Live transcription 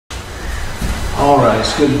All right,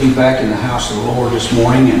 it's good to be back in the house of the Lord this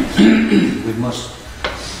morning, and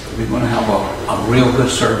we're going to have a real good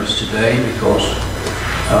service today because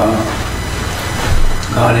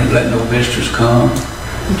God ain't letting no visitors come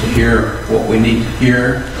to hear what we need to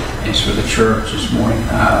hear. It's for the church this morning.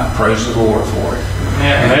 I praise the Lord for it.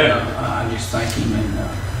 And, I just thank Him, and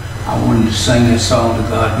I wanted to sing this song, "To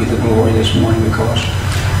God Be the Glory," this morning because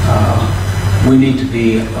we need to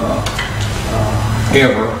be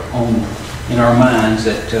ever in our minds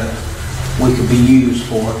that we could be used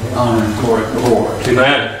for the honor and glory of the Lord.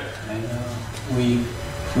 Amen. And we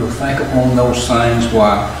will think upon those things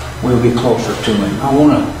while we'll be closer to Him. I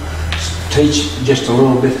want to teach just a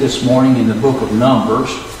little bit this morning in the book of Numbers,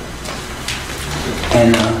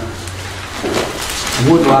 and I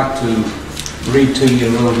would like to read to you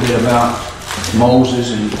a little bit about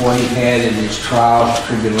Moses and what he had in his trials and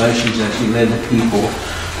tribulations as he led the people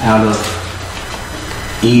out of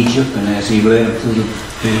Egypt, and as he led them through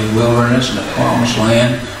the wilderness and the promised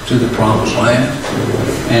land, to the promised land.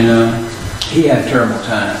 And he had a terrible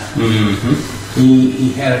time. Mm-hmm.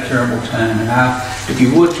 He had a terrible time. And if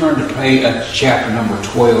you would turn to chapter number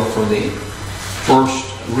 12 for the first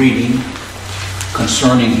reading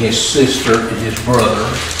concerning his sister and his brother.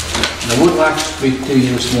 And I would like to speak to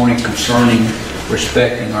you this morning concerning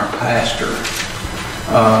respecting our pastor.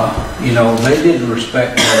 They didn't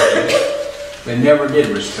respect him. They never did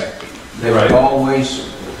respect him. They were always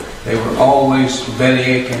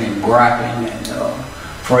bellyaching and griping and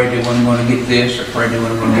afraid they weren't going to get this, afraid they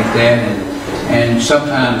weren't going to get that. And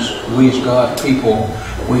sometimes we as God's people,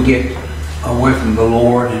 we get away from the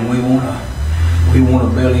Lord and we want to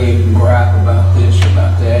bellyache and gripe about this,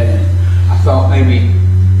 about that. And I thought maybe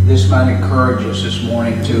this might encourage us this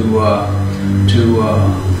morning to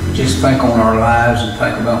just think on our lives and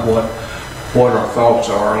think about what our thoughts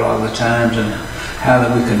are a lot of the times, and how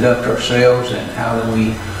that we conduct ourselves, and how that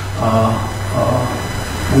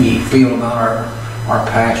we feel about our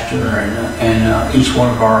pastor and each one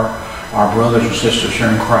of our brothers and sisters here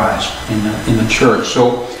in Christ in the church.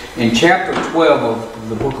 So in chapter 12 of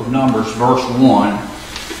the book of Numbers, verse 1,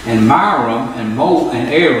 and Miriam and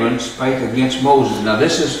Aaron spake against Moses. Now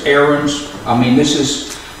this is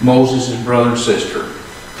Moses' brother and sister,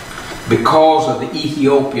 because of the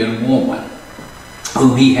Ethiopian woman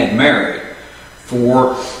whom he had married.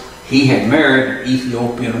 For he had married an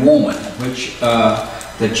Ethiopian woman, which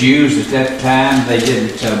the Jews at that time, they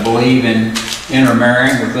didn't believe in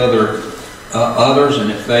intermarrying with others, and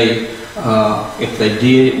if they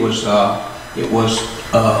did, it was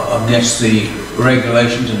against the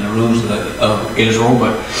regulations and the rules of Israel.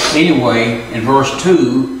 But anyway, in verse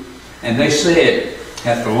 2, and they said,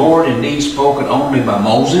 "Hath the Lord indeed spoken only by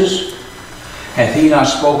Moses? Hath he not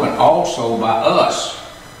spoken also by us?"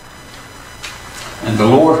 And the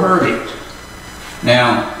Lord heard it.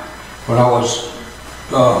 Now, when I was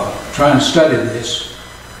trying to study this,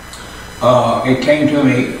 it came to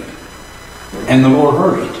me, and the Lord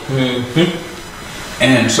heard it. Mm-hmm.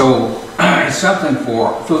 And so, it's something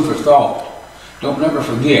for food for thought. Don't never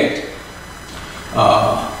forget.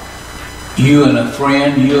 You and a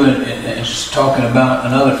friend, talking about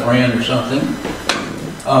another friend or something,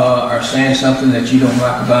 are saying something that you don't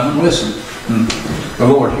like about them. Listen, the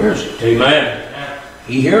Lord hears it. Amen.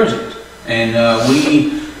 He hears it. And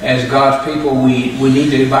we, as God's people, we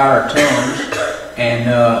need to bite our tongues and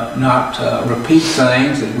not repeat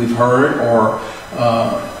things that we've heard, or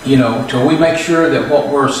till we make sure that what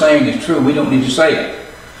we're saying is true. We don't need to say it.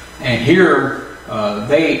 And here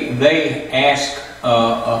they ask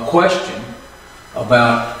a question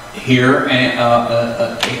about here, and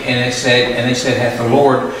they said, "Hath the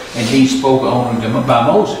Lord indeed spoken only by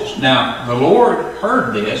Moses?" Now the Lord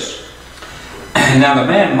heard this. Now the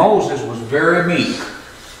man Moses was very meek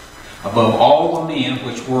above all the men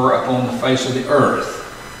which were upon the face of the earth.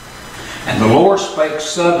 And the Lord spake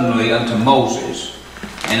suddenly unto Moses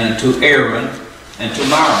and unto Aaron and to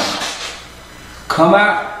Miriam, "Come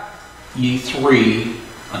out, ye three,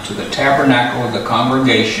 unto the tabernacle of the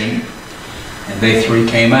congregation." And they three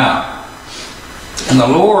came out. And the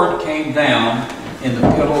Lord came down in the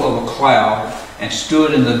pillar of a cloud and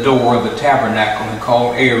stood in the door of the tabernacle and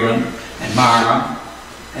called Aaron and Miriam,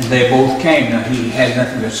 and they both came. Now he had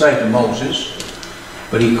nothing to say to Moses,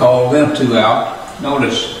 but he called them two out.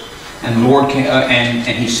 Notice, and the Lord came, and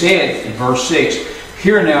he said in verse 6,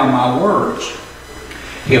 "Hear now my words.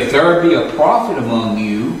 If there be a prophet among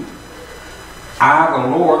you, I,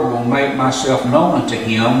 the Lord, will make myself known unto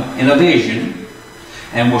him in a vision,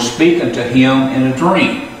 and will speak unto him in a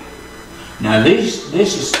dream." Now this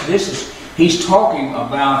is he's talking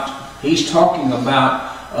about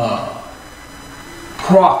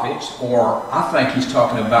prophets, or I think he's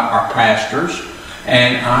talking about our pastors,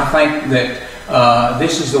 and I think that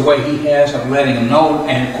this is the way he has of letting them know.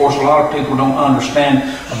 And of course, a lot of people don't understand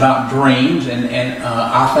about dreams, and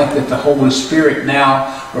I think that the Holy Spirit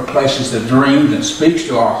now replaces the dreams and speaks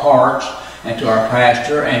to our hearts and to our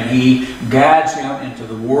pastor, and he guides him into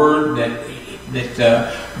the word that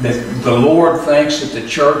the Lord thinks that the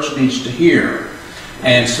church needs to hear.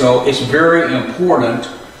 And so it's very important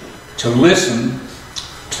to listen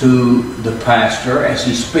to the pastor as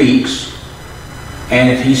he speaks. And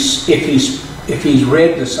if he's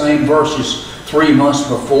read the same verses 3 months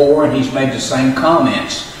before and he's made the same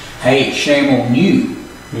comments, hey, shame on you,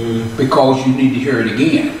 because you need to hear it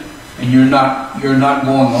again, and you're not going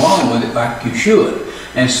along with it like you should.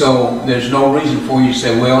 And so there's no reason for you to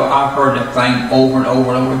say, well, I've heard that thing over and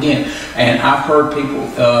over and over again. And I've heard people,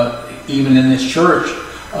 even in this church,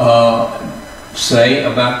 say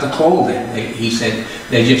about the clothing. He said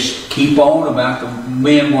they just keep on about the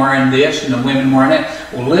men wearing this and the women wearing that.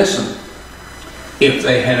 Well, listen, if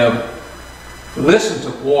they had listened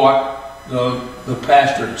to what the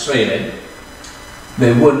pastor said,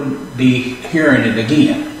 they wouldn't be hearing it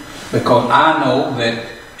again. Because I know that,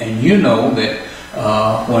 and you know that,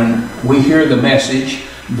 when we hear the message,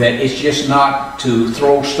 that it's just not to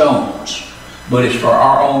throw stones, but it's for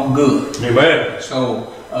our own good. Amen.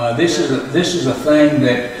 So this is a thing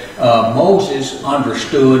that Moses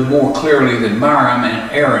understood more clearly than Miriam and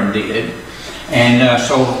Aaron did. And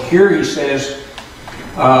so here he says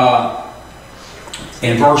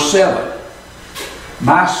in verse 7,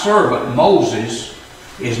 my servant Moses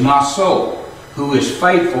is not so, who is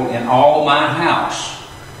faithful in all my house.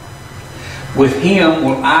 With him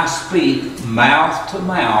will I speak mouth to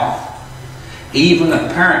mouth, even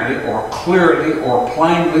apparently or clearly or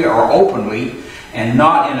plainly or openly, and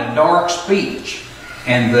not in a dark speech.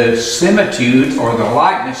 And the similitude or the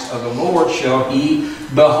likeness of the Lord shall he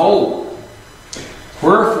behold.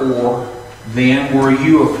 Wherefore then were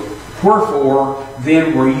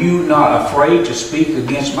you not afraid to speak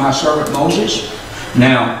against my servant Moses?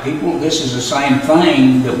 Now, people, this is the same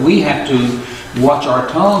thing that we have to watch our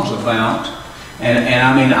tongues about. And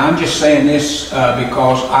I mean, I'm just saying this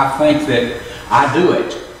because I think that I do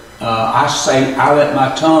it. I let my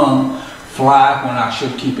tongue fly when I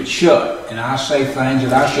should keep it shut. And I say things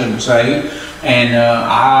that I shouldn't say. And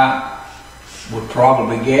I would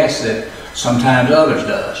probably guess that sometimes others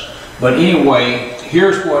does. But anyway,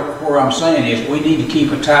 here's where I'm saying is we need to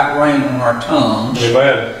keep a tight rein on our tongues.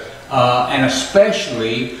 Amen. And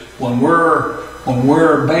especially when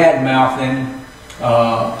we're bad-mouthing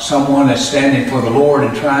someone that's standing for the Lord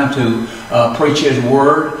and trying to preach His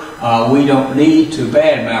Word, we don't need to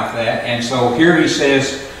badmouth that. And so here he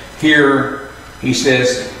says,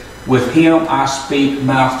 with him I speak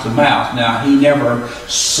mouth to mouth. Now, he never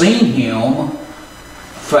seen him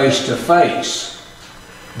face to face,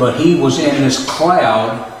 but he was in this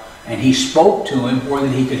cloud and he spoke to him where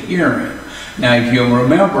that he could hear him. Now, if you'll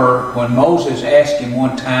remember when Moses asked him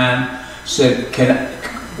one time, said, Can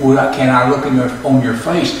I look on your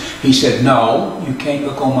face? He said, no, you can't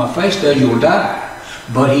look on my face, because you'll die.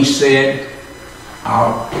 But he said,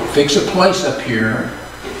 I'll fix a place up here,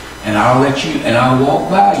 and I'll walk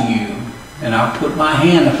by you, and I'll put my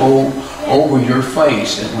hand up over your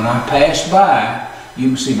face, and when I pass by, you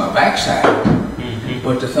can see my backside. Mm-hmm.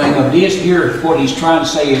 But the thing of it is, here, what he's trying to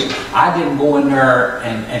say is, I didn't go in there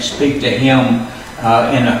and speak to him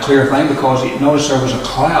in a clear thing, because notice there was a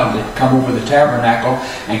cloud that come over the tabernacle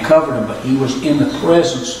and covered him, but he was in the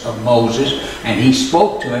presence of Moses, and he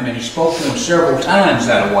spoke to him, and he spoke to him several times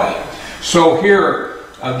that way. So here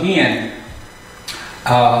again,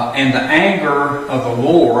 and the anger of the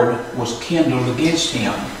Lord was kindled against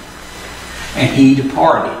him, and he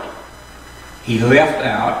departed. He left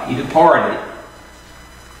out, he departed,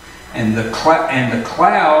 and the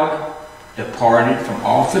cloud departed from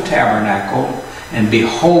off the tabernacle. And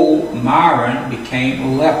behold, Miriam became a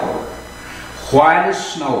leper, white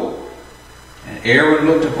as snow. And Aaron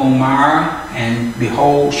looked upon Miriam, and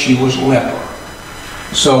behold, she was a leper.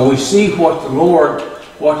 So we see how the Lord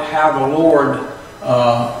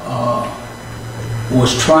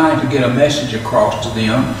was trying to get a message across to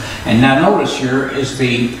them. And now notice here is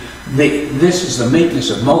this is the meekness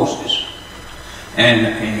of Moses.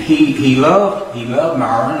 And he loved Miriam,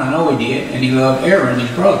 I know he did, and he loved Aaron,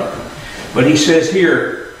 his brother. But he says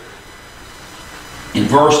here in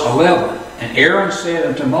verse 11, and Aaron said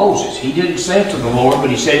unto Moses, he didn't say it to the Lord, but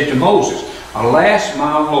he said it to Moses, Alas,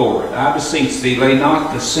 my Lord, I beseech thee, lay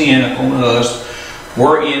not the sin upon us,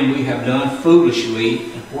 wherein we have done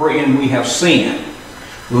foolishly, and wherein we have sinned.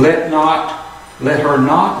 Let not let her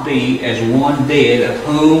not be as one dead, of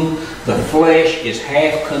whom the flesh is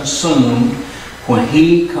half consumed, when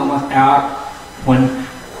he cometh out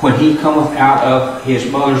of his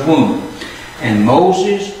mother's womb. And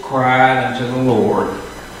Moses cried unto the Lord,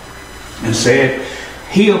 and said,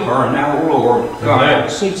 Heal her now, O Lord, God, I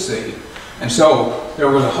beseech thee. And so there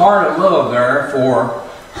was a heart of love there for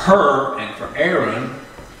her and for Aaron,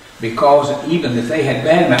 because even if they had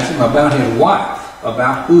badmouthed him about his wife,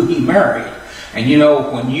 about who he married. And you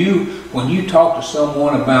know, when you talk to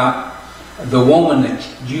someone about the woman that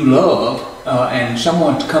you love, and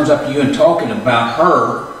someone comes up to you and talking about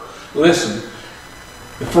her, listen,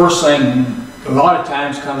 the first thing a lot of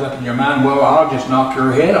times comes up in your mind, well, I'll just knock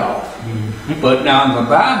her head off. But now the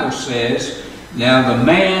Bible says, now the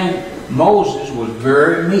man Moses was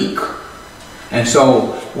very meek. And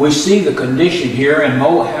so we see the condition here and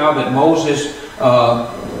how that Moses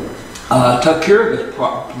took care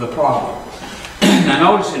of the problem.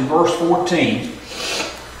 Now notice in verse 14,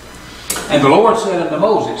 and the Lord said unto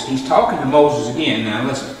Moses, he's talking to Moses again, now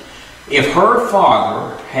listen, if her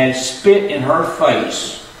father had spit in her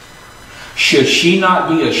face, should she not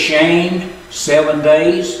be ashamed 7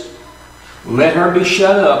 days? Let her be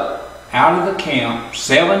shut up out of the camp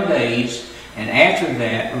 7 days, and after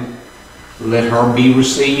that let her be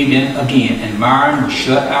received in again. And Miriam was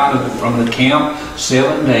shut out from the camp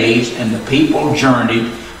 7 days, and the people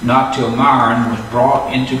journeyed not till Miriam was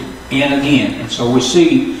brought in again. And so we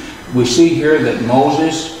see here that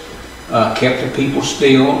Moses kept the people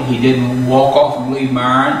still. He didn't walk off and leave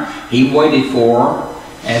Miriam. He waited for her.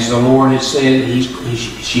 As the Lord had said,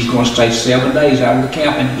 she's going to stay 7 days out of the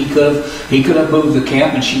camp, and he could have moved the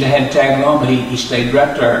camp, and she'd have had to tag along, but he stayed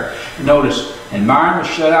right there. Notice, and Miriam was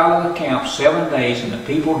shut out of the camp 7 days, and the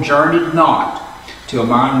people journeyed not till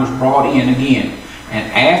Miriam was brought in again.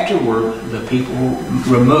 And afterward, the people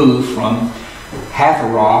removed from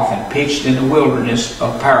Hatheroth and pitched in the wilderness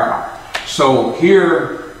of Paran. So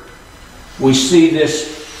here we see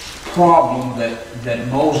this problem that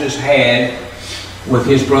Moses had with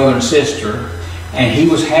his brother and sister, and he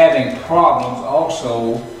was having problems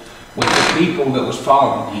also with the people that was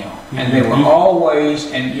following him. And they were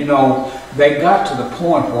always, and you know, they got to the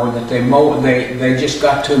point where that they just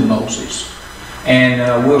got to Moses.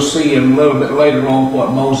 And we'll see a little bit later on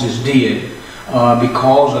what Moses did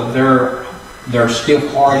because of their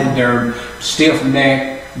stiff-hearted, their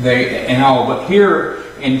stiff-necked, and all. But here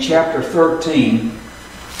in chapter 13,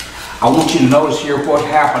 I want you to notice here what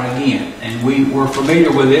happened again. And we're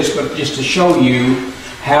familiar with this, but just to show you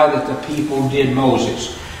how that the people did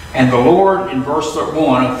Moses. And the Lord, in verse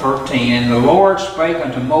 1 of 13, and the Lord spake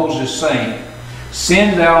unto Moses, saying,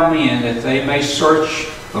 Send thou men, that they may search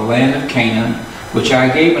the land of Canaan, which I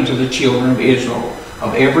gave unto the children of Israel.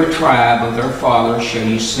 Of every tribe of their fathers shall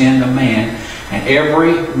ye send a man, and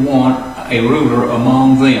every one a ruler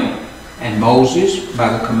among them. And Moses,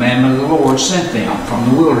 by the commandment of the Lord, sent them from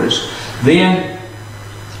the wilderness. Then,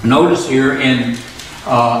 notice here in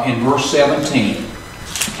verse 17,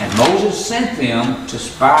 and Moses sent them to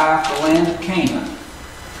spy out the land of Canaan,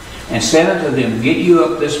 and said unto them, Get you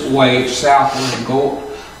up this way southward, and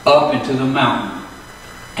go up into the mountain,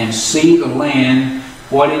 and see the land,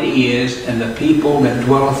 what it is, and the people that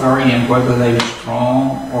dwelleth therein, whether they be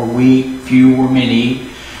strong or weak, few or many,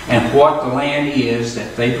 and what the land is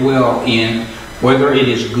that they dwell in, whether it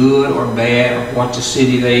is good or bad, or what the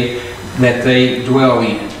city that they dwell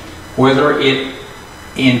in, whether it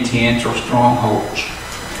in tents or strongholds,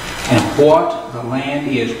 and what the land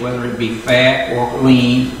is, whether it be fat or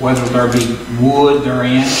lean, whether there be wood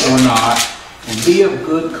therein or not, and be of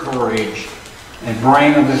good courage, and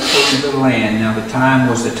bring of the fruit of the land. Now the time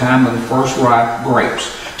was the time of the first ripe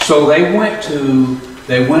grapes. So they went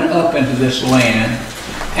up into this land,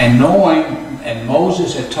 and and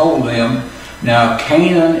Moses had told them, now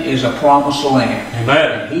Canaan is a promised land.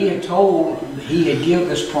 Amen. And he had given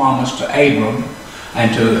this promise to Abram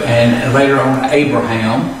and later on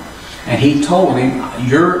Abraham, and he told him,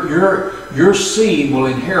 your seed will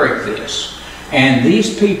inherit this. And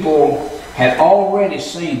these people had already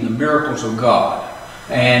seen the miracles of God.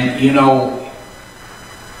 And you know,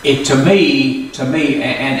 it to me,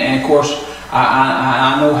 and of course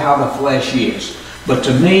I know how the flesh is. But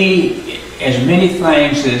to me, as many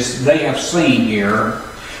things as they have seen here,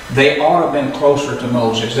 they ought to have been closer to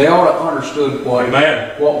Moses. They ought to have understood what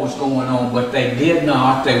was going on, but they did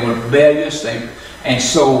not. They were rebellious. And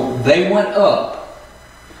so they went up.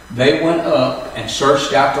 They went up and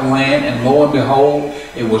searched out the land, and lo and behold,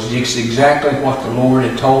 it was just exactly what the Lord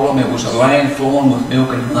had told them. It was a land flowing with milk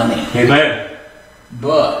and honey. Amen.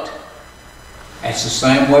 But, it's the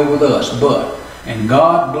same way with us. And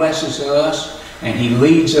God blesses us, and He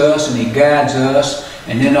leads us and He guides us,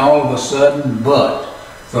 and then all of a sudden, but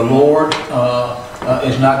the Lord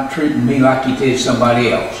is not treating me like He did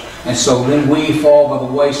somebody else. And so then we fall by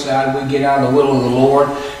the wayside, we get out of the will of the Lord,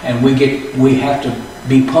 and we have to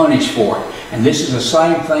be punished for it. And this is the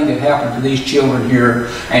same thing that happened to these children here,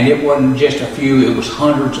 and it wasn't just a few, it was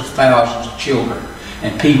hundreds of thousands of children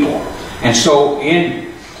and people. And so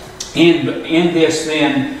in this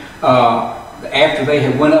then, after they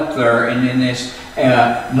had went up there, and in this,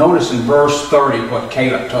 notice in verse 30 what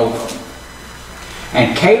Caleb told them.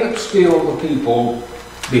 And Caleb stilled the people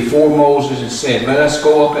before Moses and said, "Let us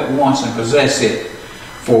go up at once and possess it,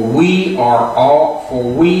 for we are all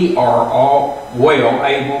well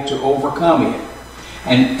able to overcome it."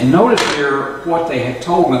 And notice here what they had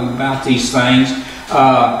told them about these things,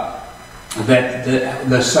 that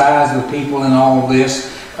the size of the people and all of this,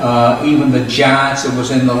 even the giants that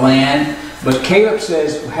was in the land. But Caleb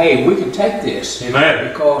says, "Hey, we can take this." Amen.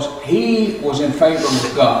 Because he was in favor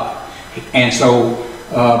with God. And so,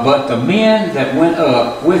 but the men that went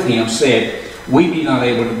up with him said, "We be not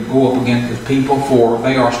able to go up against the people, for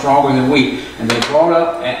they are stronger than we." And they brought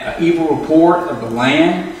up an evil report of the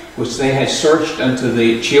land which they had searched unto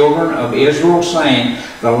the children of Israel, saying,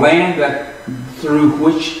 "The land that through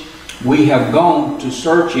which we have gone to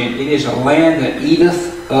search in, it is a land that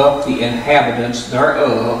eateth up the inhabitants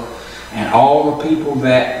thereof, and all the people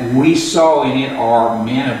that we saw in it are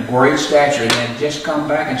men of great stature." And they had just come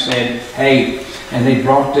back and said, "Hey," and they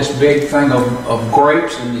brought this big thing of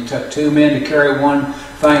grapes, and it took 2 men to carry one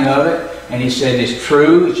thing of it. And he said, "It's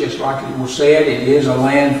true, it's just like it was said, it is a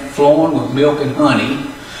land flowing with milk and honey.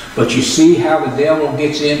 But you see how the devil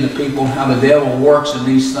gets into people, how the devil works in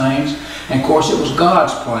these things." And of course it was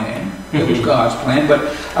God's plan. It was God's plan. But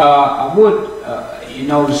I would, you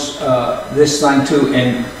notice this thing too,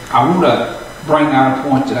 and I want to bring out a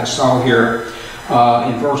point that I saw here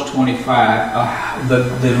in verse 25,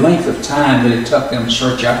 the length of time that it took them to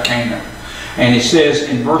search out Canaan. And it says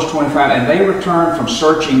in verse 25, "And they returned from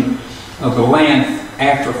searching of the land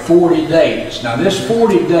after 40 days. Now this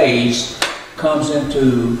 40 days comes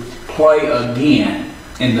into play again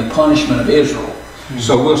in the punishment of Israel.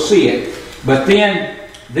 So we'll see it. But then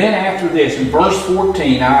after this, in verse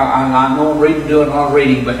 14, I know I'm doing a lot of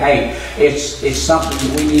reading, but hey, it's something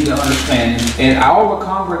that we need to understand. "And all the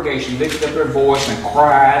congregation lifted up their voice and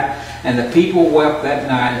cried, and the people wept that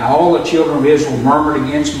night, and all the children of Israel murmured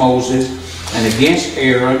against Moses and against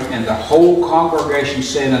Aaron, and the whole congregation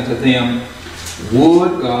said unto them,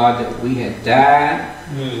 Would God that we had died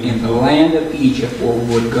in the land of Egypt, or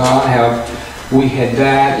would God we had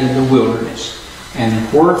died in the wilderness?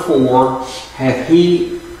 And wherefore hath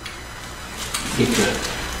He," get the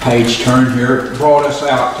page turned here, "brought us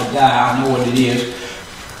out to die." I know what it is.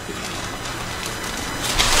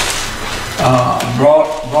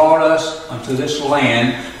 Brought us unto this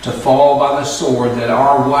land to fall by the sword, that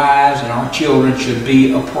our wives and our children should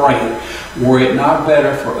be a prey. Were it not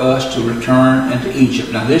better for us to return into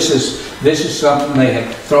Egypt? Now this is something they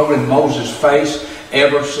had thrown in Moses' face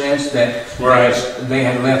ever since that they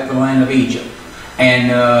had left the land of Egypt.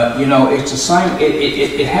 And you know, it's the same.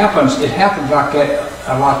 It happens like that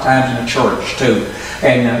a lot of times in the church too.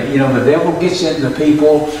 And you know, the devil gets into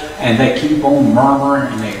people, and they keep on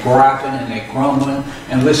murmuring, and they griping, and they grumbling.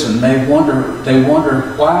 And listen, they wonder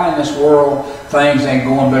why in this world things ain't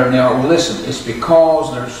going better than they are. Well, listen, it's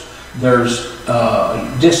because there's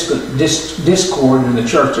discord in the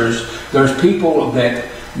church. There's people that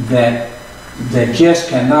just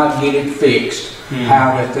cannot get it fixed.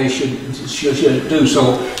 How that they should do.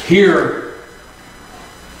 So here,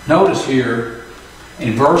 notice here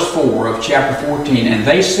in verse 4 of chapter 14, "And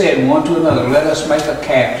they said one to another, Let us make a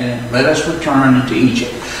captain, and let us return into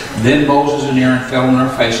Egypt. Then Moses and Aaron fell on their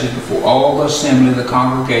faces before all the assembly of the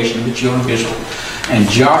congregation of the children of Israel. And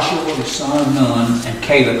Joshua the son of Nun, and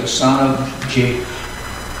Caleb the son of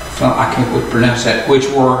I can't pronounce that, which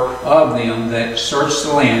were of them that searched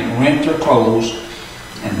the land, rent their clothes.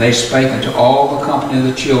 And they spake unto all the company of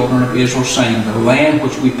the children of Israel, saying, The land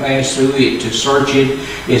which we passed through it to search it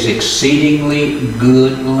is exceedingly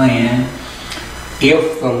good land.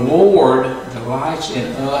 If the Lord delights in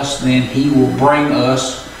us, then He will bring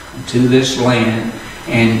us to this land,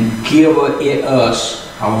 and give it us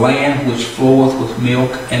a land which floweth with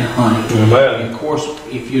milk and honey." Amen. And of course,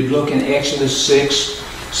 if you look in Exodus 6,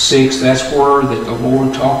 that's where that the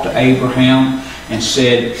Lord talked to Abraham and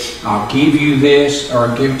said, "I'll give you this, or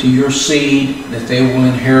give to your seed, that they will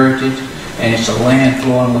inherit it, and it's a land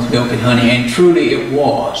flowing with milk and honey." And truly it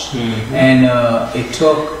was. And it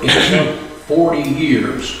took 40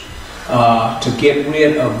 years to get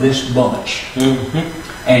rid of this bunch.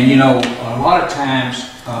 And you know, a lot of times,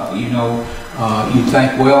 you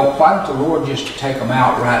think, well, why don't the Lord just take them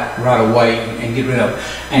out right away and get rid of them?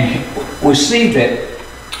 And we see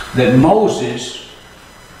that Moses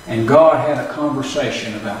and God had a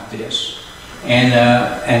conversation about this,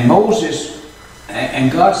 and Moses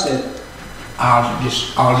and God said, I'll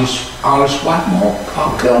just wipe them all.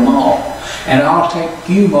 I'll kill them all, and I'll take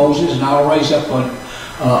you, Moses, and I'll raise up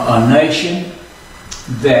a nation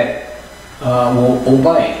that will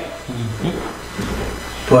obey.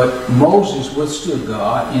 Mm-hmm. But Moses withstood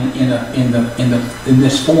God in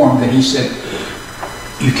this form that he said,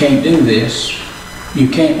 "You can't do this. You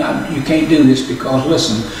can't do this because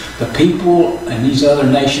listen, the people and these other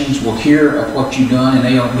nations will hear of what you've done, and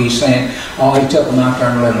they'll be saying, oh, he took them out there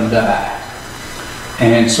and let them die."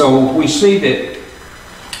 And so we see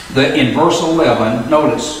that in verse 11,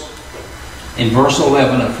 notice, in verse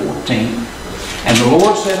 11 of 14, and the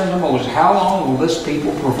Lord said unto Moses, how long will this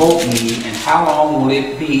people provoke me, and how long will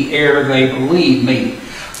it be ere they believe me?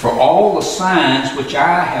 For all the signs which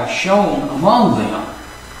I have shown among them,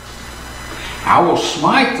 I will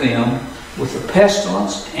smite them with the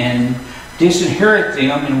pestilence and disinherit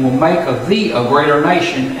them, and will make of thee a greater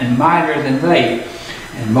nation and mightier than they.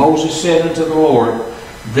 And Moses said unto the Lord,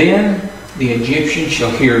 then the Egyptians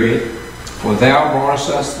shall hear it, for thou broughtest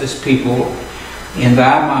us this people in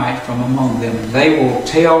thy might from among them. And they will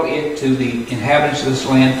tell it to the inhabitants of this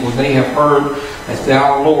land, for they have heard that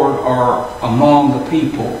thou, Lord, art among the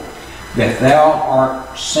people, that thou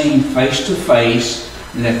art seen face to face,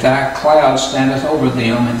 and that thy cloud standeth over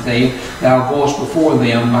them, and thou goest before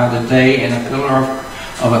them by the day in a pillar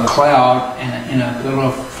of a cloud and in a pillar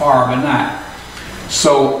of fire by night.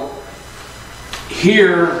 So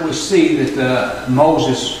here we see that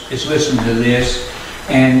Moses is listening to this,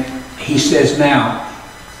 and he says now,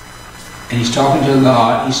 and he's talking to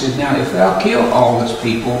God, he says, now if thou kill all this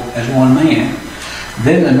people as one man,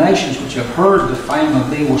 then the nations which have heard the fame of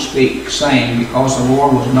thee will speak, saying, because the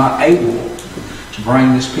Lord was not able to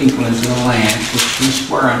bring this people into the land which he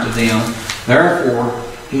sware unto them, therefore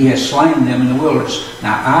he has slain them in the wilderness.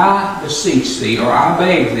 Now I beseech thee, or I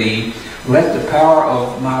beg thee, let the power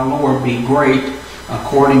of my Lord be great,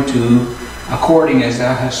 according as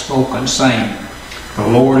thou hast spoken, saying, the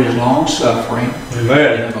Lord is long-suffering,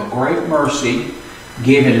 and of a great mercy,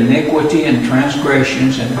 giving iniquity and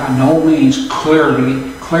transgressions, and by no means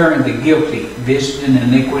clearing the guilty, visiting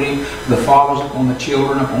iniquity of the fathers upon the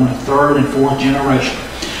children, upon the third and fourth generation.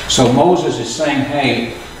 So Moses is saying,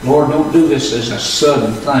 hey, Lord, don't do this as a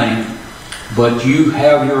sudden thing, but you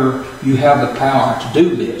have the power to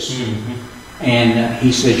do this. Mm-hmm. And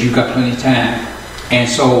he says, you've got plenty of time. And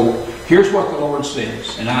so here's what the Lord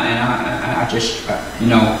says, and I just,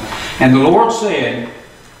 and the Lord said,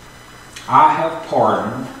 I have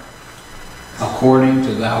pardoned according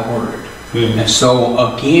to thy word. Mm-hmm. And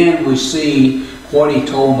so again we see what he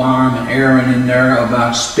told Miriam and Aaron in there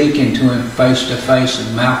about speaking to him face to face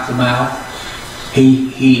and mouth to mouth.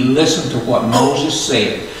 He listened to what Moses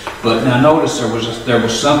said. But now notice there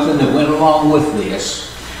was something that went along with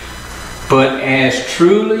this. But as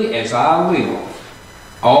truly as I live,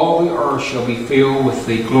 all the earth shall be filled with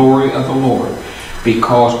the glory of the Lord,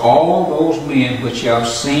 because all those men which have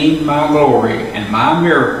seen my glory and my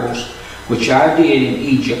miracles, which I did in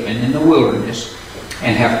Egypt and in the wilderness,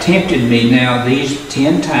 and have tempted me now these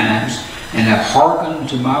 10 times, and have hearkened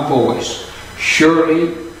to my voice,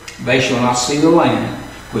 surely they shall not see the land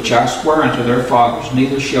which I swear unto their fathers,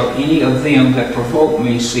 neither shall any of them that provoke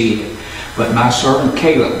me see it. But my servant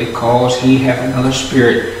Caleb, because he hath another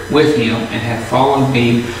spirit with him, and hath followed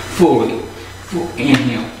me fully in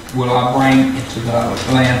him, will I bring into the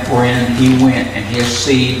land wherein he went, and his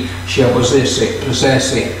seed shall possess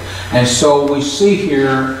it. And so we see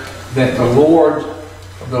here that the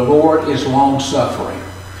Lord is long-suffering.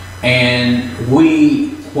 And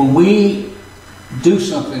when we do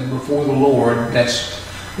something before the Lord that's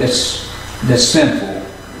sinful,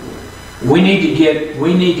 we need to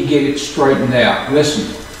get it straightened out.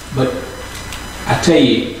 Listen, but I tell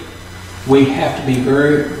you, we have to be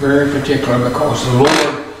very, very particular, because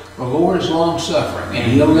the Lord is long-suffering,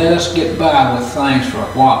 and He'll let us get by with things for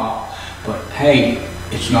a while. But hey,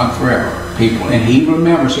 it's not forever, people. And He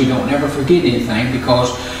remembers. He don't ever forget anything,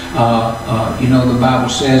 because the Bible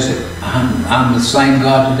says that I'm the same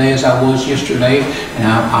God today as I was yesterday, and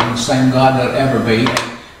I'm the same God that'll ever be.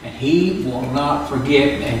 And He will not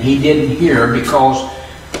forget, and He didn't hear, because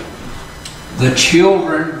the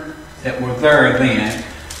children that were there then,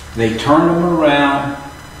 they turned them around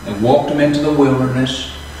and walked them into the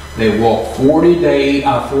wilderness. They walked 40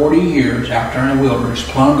 years out there in the wilderness,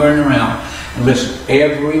 plunging around. And listen,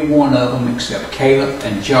 every one of them except Caleb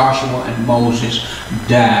and Joshua and Moses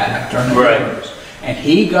died after the wilderness. And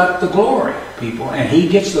he got the glory, people. And he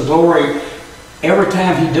gets the glory every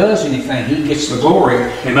time he does anything. He gets the glory.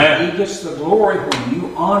 Amen. He gets the glory when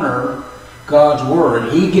you honor God's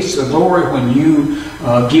word. He gets the glory when you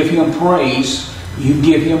give him praise. You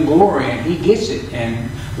give him glory, and he gets it.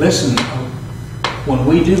 And listen, when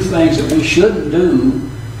we do things that we shouldn't do,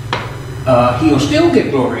 he'll still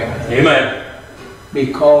get glory out of it. Amen.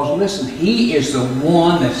 Because listen, he is the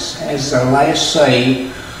one that has the last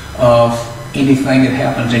say of anything that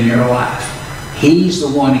happens in your life. He's the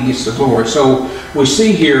one that gets the glory. So we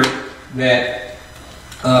see here that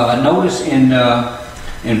notice in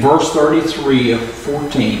verse 33 of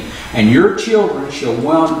 14, and your children shall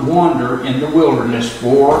wander in the wilderness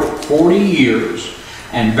for 40 years,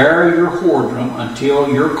 and bury your whoredom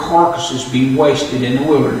until your carcasses be wasted in the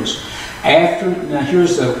wilderness. Now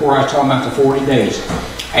here's where I talk about the 40 days.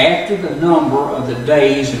 After the number of the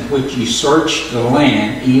days in which ye search the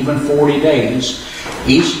land, even 40 days,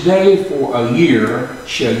 each day for a year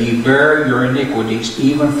shall ye bear your iniquities,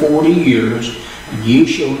 even 40 years, and ye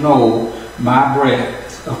shall know my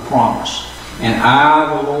breath of promise. And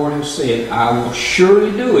I, the Lord, have said, I will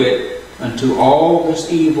surely do it unto all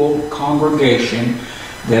this evil congregation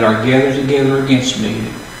that are gathered together against me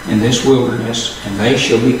in this wilderness, and they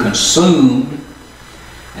shall be consumed,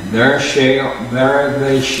 and there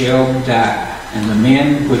they shall die. And the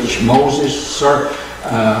men which Moses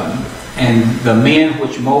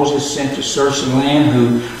sent to search the land,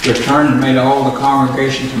 who returned and made all the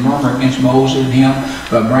congregation to murmur against Moses and him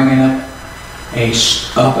by bringing up a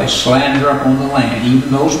slander upon the land.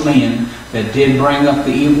 Even those men that did bring up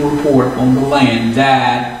the evil report upon the land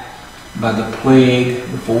died by the plague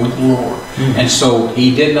before the Lord. And so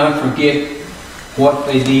he did not forget what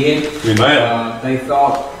they did. They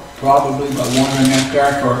thought probably by wandering out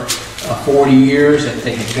there for 40 years that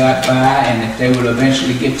they had got by and that they would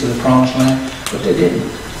eventually get to the promised land, but they didn't.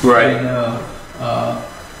 Right. And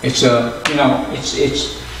it's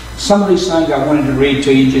some of these things I wanted to read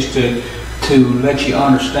to you just to let you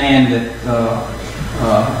understand that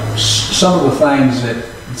some of the things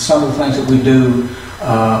that we do.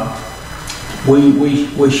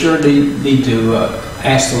 We sure need to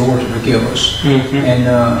ask the Lord to forgive us and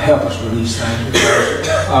help us with these things.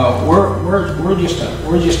 Because,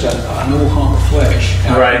 we're just an old hunk of flesh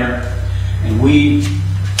out there, and we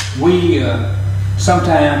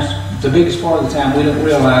sometimes, the biggest part of the time, we don't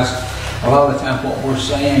realize a lot of the time what we're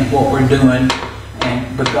saying, what we're doing,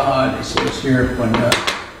 but God, it says here when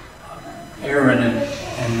Aaron and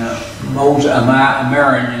Moses,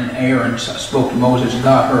 Miriam and Aaron spoke to Moses,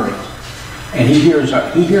 God heard it. And he hears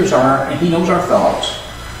and he knows our thoughts.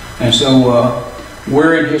 And so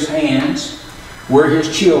we're in his hands, we're his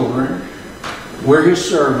children, we're his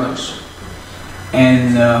servants,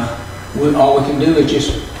 and all we can do is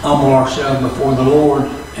just humble ourselves before the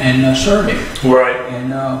Lord and serve him. Right.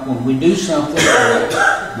 And when we do something,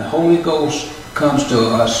 the Holy Ghost comes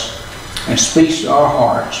to us and speaks to our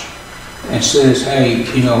hearts and says, hey,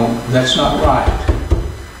 that's not right.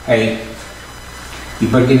 Hey, you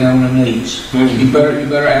better get down on your knees. You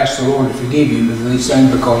better ask the Lord to forgive you for these things,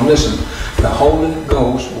 because listen, the Holy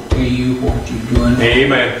Ghost will tell you what you're doing.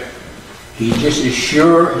 Amen. He's just as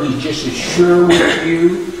sure with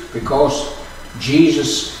you, because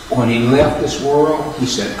Jesus, when he left this world, he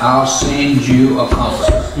said, I'll send you a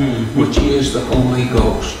comforter, which is the Holy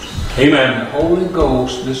Ghost. Amen. And the Holy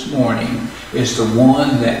Ghost this morning is the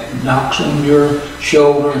one that knocks on your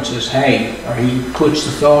shoulder and says, hey, or he puts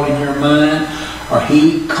the thought in your mind, or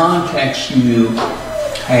he contacts you,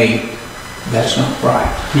 hey, that's not right.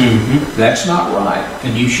 That's not right,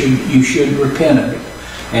 and you should repent of it.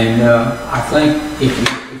 And I think if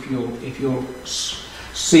you'll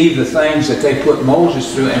see the things that they put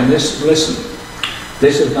Moses through, and this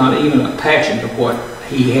is not even a patching of what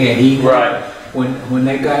he had. When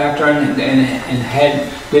they got out there and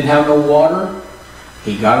didn't have no water,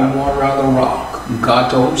 he got them water out of the rock. And God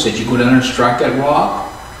told him, said, you go down there and strike that rock,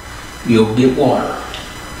 you'll get water.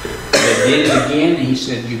 They did it again, and he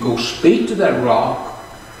said, you go speak to that rock,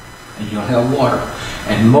 and you'll have water.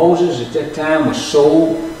 And Moses at that time was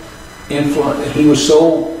so he was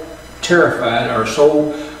so terrified or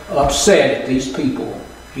so upset at these people.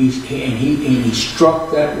 He struck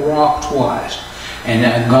that rock twice.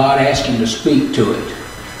 And God asked him to speak to it.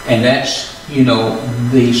 And that's,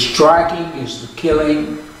 the striking is the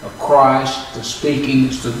killing of Christ. The speaking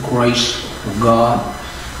is the grace of God.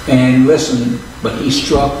 And listen, but he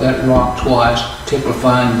struck that rock twice,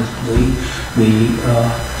 typifying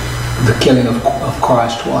the killing of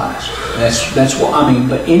Christ twice. That's what I mean.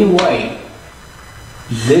 But anyway,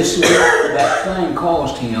 that thing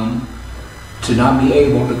caused him to not be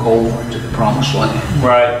able to go over to the promised land.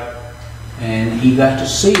 Right. And he got to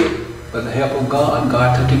see it with the help of God.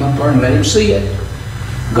 God took him up there and let him see it.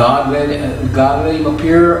 God let him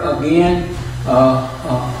appear again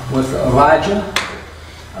with Elijah.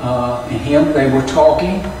 And him, they were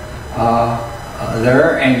talking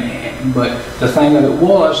there. But the thing of it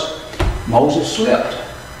was, Moses slipped.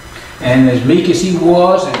 And as meek as he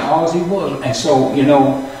was, and all as he was, and so, you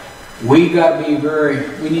know, we need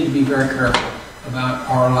to be very careful about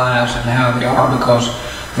our lives and how they are, because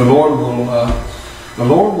the Lord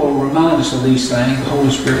will remind us of these things. The Holy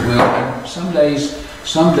Spirit will. And some days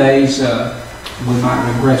we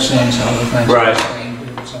might regret saying some of the things right. we're saying,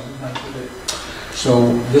 doing some of the things we do.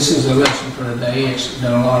 So this is a lesson for today. It's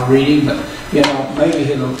been a lot of reading, but you know,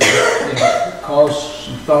 maybe it'll cause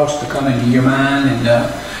some thoughts to come into your mind,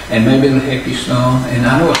 and maybe it'll help you some. And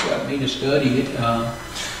I know it's got me to study it,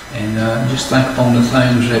 and just think upon the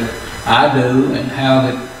things that I do, and how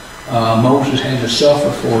that Moses had to suffer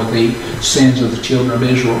for the sins of the children of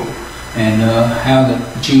Israel, and how that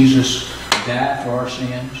Jesus died for our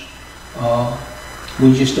sins.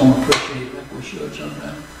 We just don't appreciate it like we should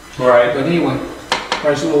sometimes. Right. But anyway,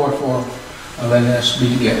 praise the Lord for letting us be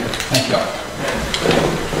together. Thank y'all.